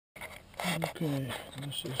Okay,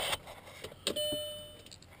 this is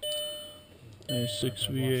A6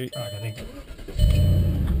 V8. I think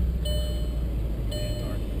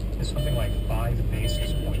it's something like 5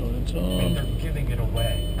 basis points. So it's I mean, on. they're giving it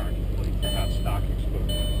away practically to have stock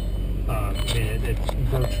exposure. I mean, it's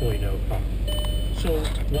virtually no cost. So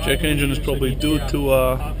Check engine is probably due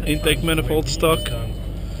to intake manifold stock.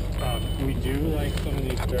 We do like some of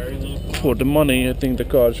these very low cost. For the money, I think the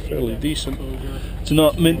car is fairly decent. It's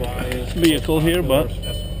not mint vehicle here, but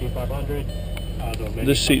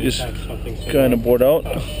this seat is kind of bored out.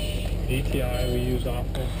 DTI we use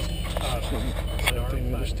often.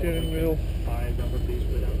 Something with the steering wheel.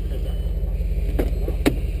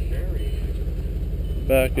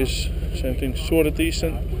 Back is something sort of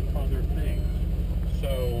decent. With other things.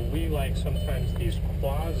 So we like sometimes these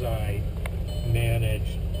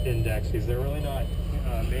quasi-managed indexes. They're really not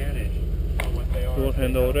managed. What they are. Door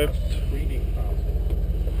handle ripped. Screening process.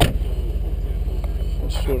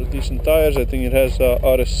 Sort of decent tires. I think it has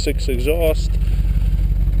RS6 exhaust.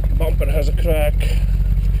 Bumper has a crack.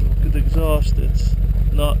 Look at the exhaust. It's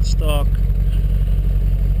not stock.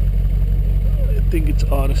 I think it's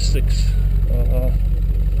RS6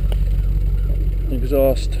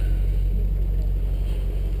 exhaust.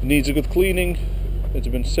 Needs a good cleaning. It's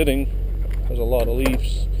been sitting. Has a lot of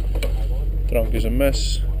leaves. Trunk is a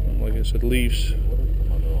mess. And like I said, leaves.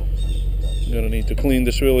 I'm gonna need to clean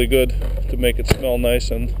this really good to make it smell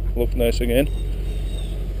nice and look nice again.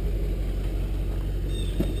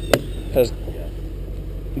 Has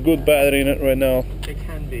good battery in it right now. It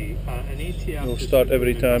can be. An ATF Will start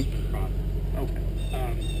every time. Okay.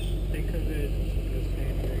 Think of it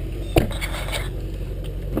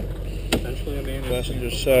as essentially a manual.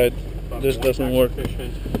 Passenger side. This doesn't work.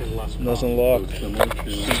 Doesn't lock.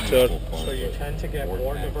 Seats are So you tend to get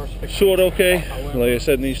more diversification. sort of okay. Like I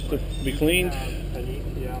said, needs to be cleaned.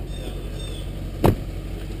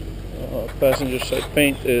 Passenger side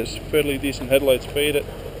paint is fairly decent. Headlights faded.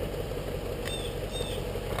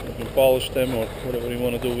 You can polish them or whatever you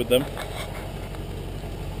want to do with them.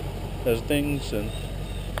 Has dings and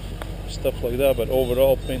stuff like that, but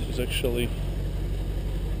overall paint is actually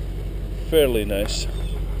fairly nice.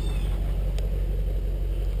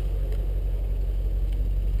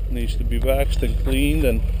 Needs to be waxed and cleaned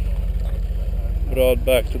and brought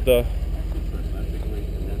back to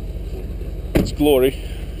its glory.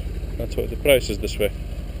 That's why the price is this way.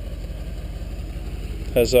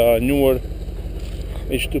 Has newer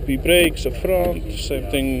H2P brakes up front. Same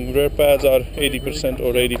thing, rear pads are 80%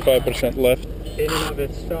 or 85% left. In and of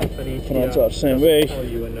itself, an ATF Fronts are same way. tell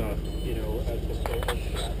you enough, you know, as to say,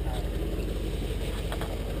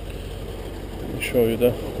 Let me show you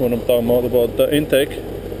what I'm talking about the intake.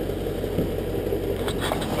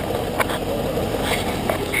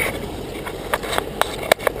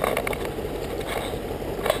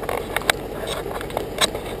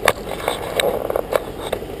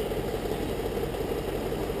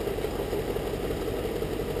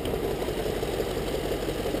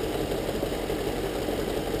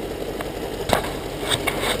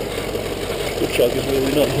 The truck is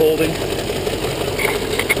really not holding.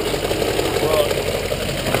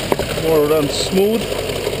 More than smooth.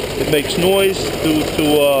 It makes noise due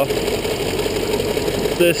to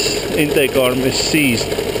this intake arm is seized.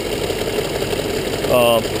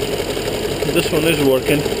 This one is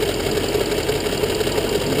working.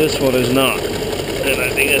 This one is not. And I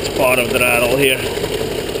think it's part of the rattle here.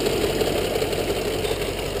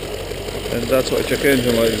 And that's why check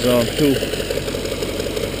engine light is on too.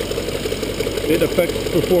 It affects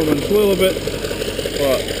performance a little bit,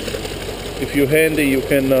 but if you're handy, you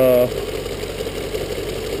can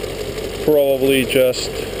probably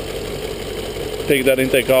just take that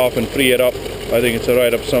intake off and free it up. I think it's a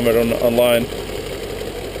write-up somewhere online.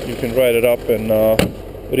 You can write it up and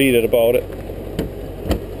read it about it,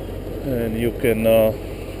 and you can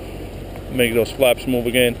make those flaps move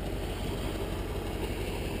again.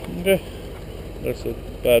 Okay, that's a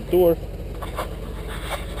bad door.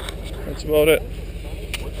 That's about it.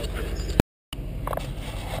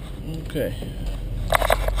 Okay.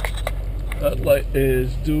 That light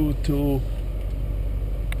is due to...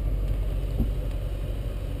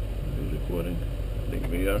 Are you recording? I think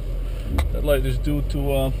we are. That light is due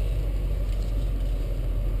to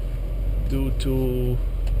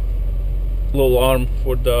little arm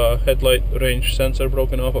for the headlight range sensor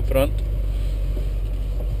broken off up front.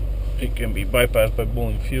 It can be bypassed by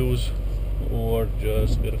pulling fuse, or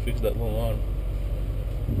just gotta fix that little arm.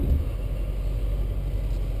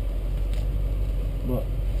 But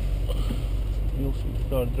you'll see the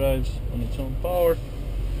car drives on its own power.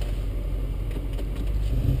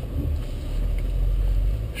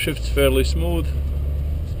 Shifts fairly smooth.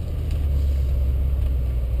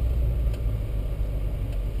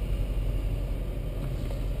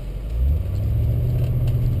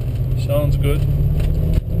 Sounds good.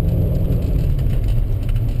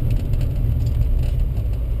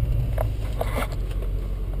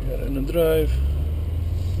 Got in the drive.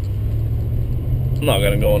 I'm not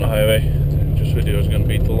gonna go on the highway. This video is gonna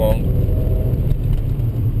be too long.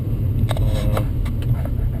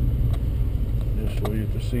 Just show you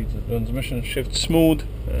the seats. The transmission shifts smooth,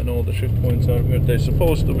 and all the shift points are where they're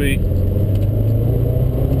supposed to be.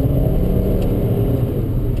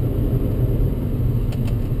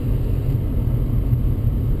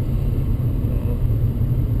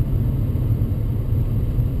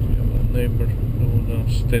 Neighbor doing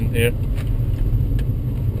a stint here.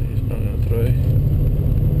 He's not gonna try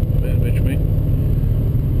manage me.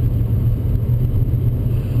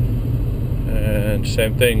 And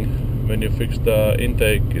same thing, when you fix the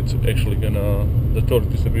intake, it's actually the torque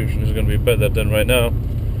distribution is gonna be better than right now.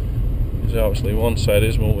 Because obviously one side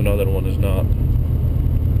is moving, other one is not.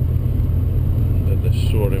 That is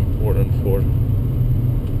sort of important for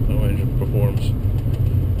how engine performs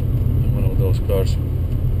in one of those cars.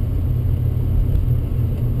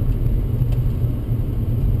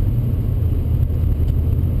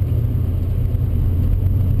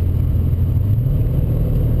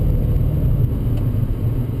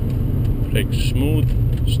 Brake smooth,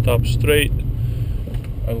 stop straight.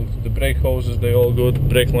 I looked at the brake hoses, they all good,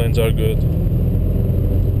 brake lines are good.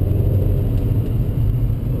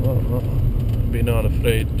 Be not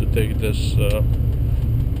afraid to take this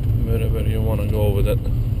wherever you want to go with it.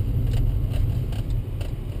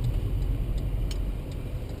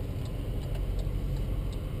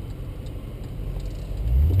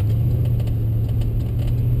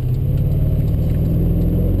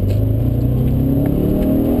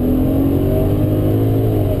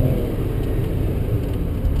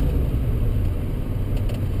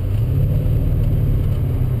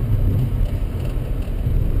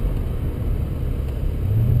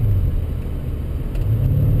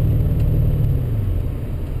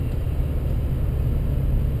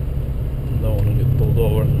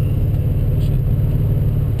 Over.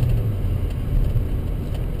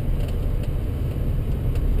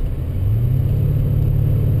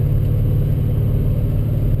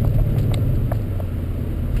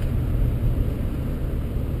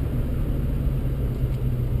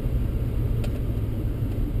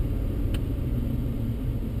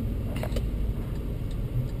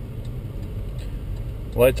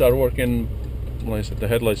 Lights are working. Like I said, the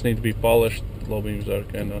headlights need to be polished. Low beams are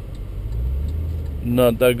kind of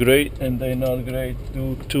not that great, and they're not great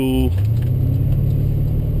due to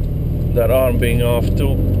that arm being off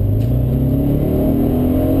too.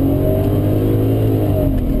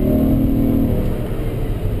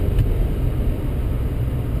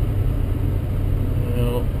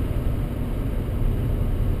 Yeah.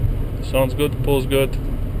 Sounds good, pulls good.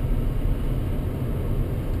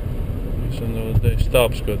 At the end of the day,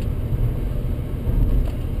 stops good.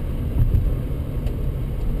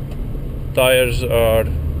 Tires are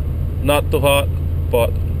not too hot,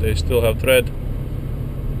 but they still have tread.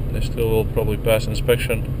 They still will probably pass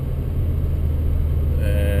inspection.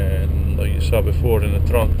 And like you saw before, in the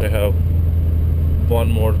trunk they have one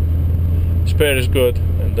more. Spare is good,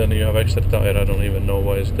 and then you have extra tire. I don't even know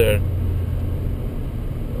why it's there.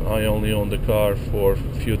 I only own the car for a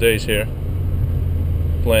few days here.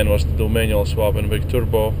 Plan was to do manual swap and big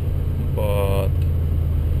turbo, but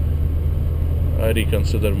I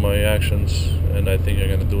reconsider my actions, and I think I'm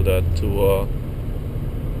gonna do that to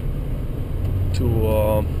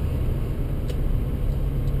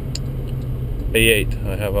A8.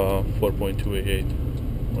 I have a 4.2 A8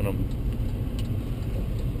 when I'm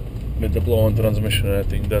with the blow-on transmission. I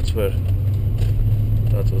think that's what's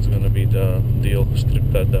gonna be the deal.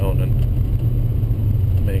 Strip that down and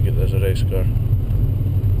make it as a race car.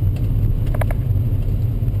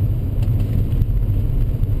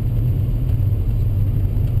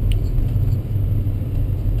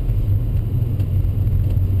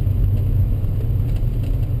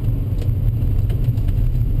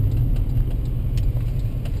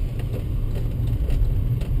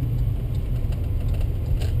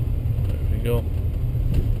 Go.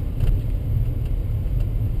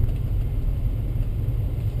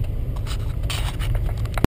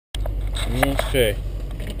 Okay.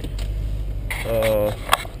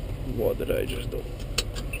 What did I just do?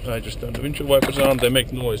 I just turned the windshield wipers on. They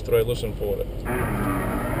make noise. Try listen for it.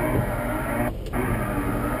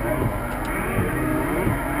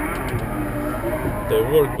 They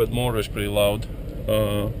work, but motor is pretty loud.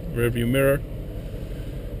 Rear view mirror.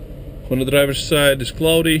 On the driver's side it's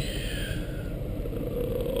cloudy,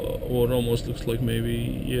 or it almost looks like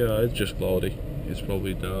maybe, yeah, it's just cloudy. It's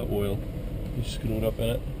probably the oil is screwed up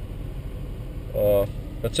in it.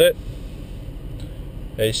 That's it.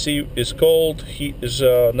 AC is cold, heat is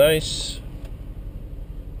nice,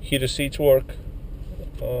 heated seats work,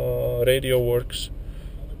 radio works.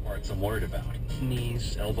 Parts I'm worried about.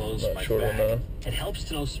 Knees, elbows, Not my sure back. on that. It helps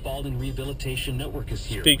to know Spalding Rehabilitation Network is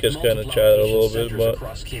here. Speakers Multiple kinda chat a little outpatient bit, centers but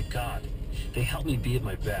across Cape Cod. They help me be at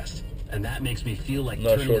my best, and that makes me feel like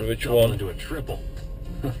Not turning sure a which double one. into a triple.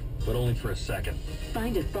 But only for a second.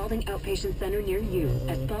 Find a Spalding Outpatient Center near you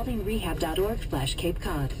at spaldingrehab.org/Cape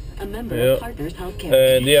Cod. A member Yeah. of Partners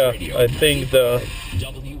Healthcare. and yeah, I think the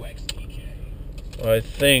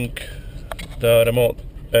remote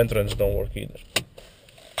entrance don't work either.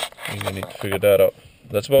 You need to figure that out.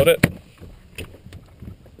 That's about it.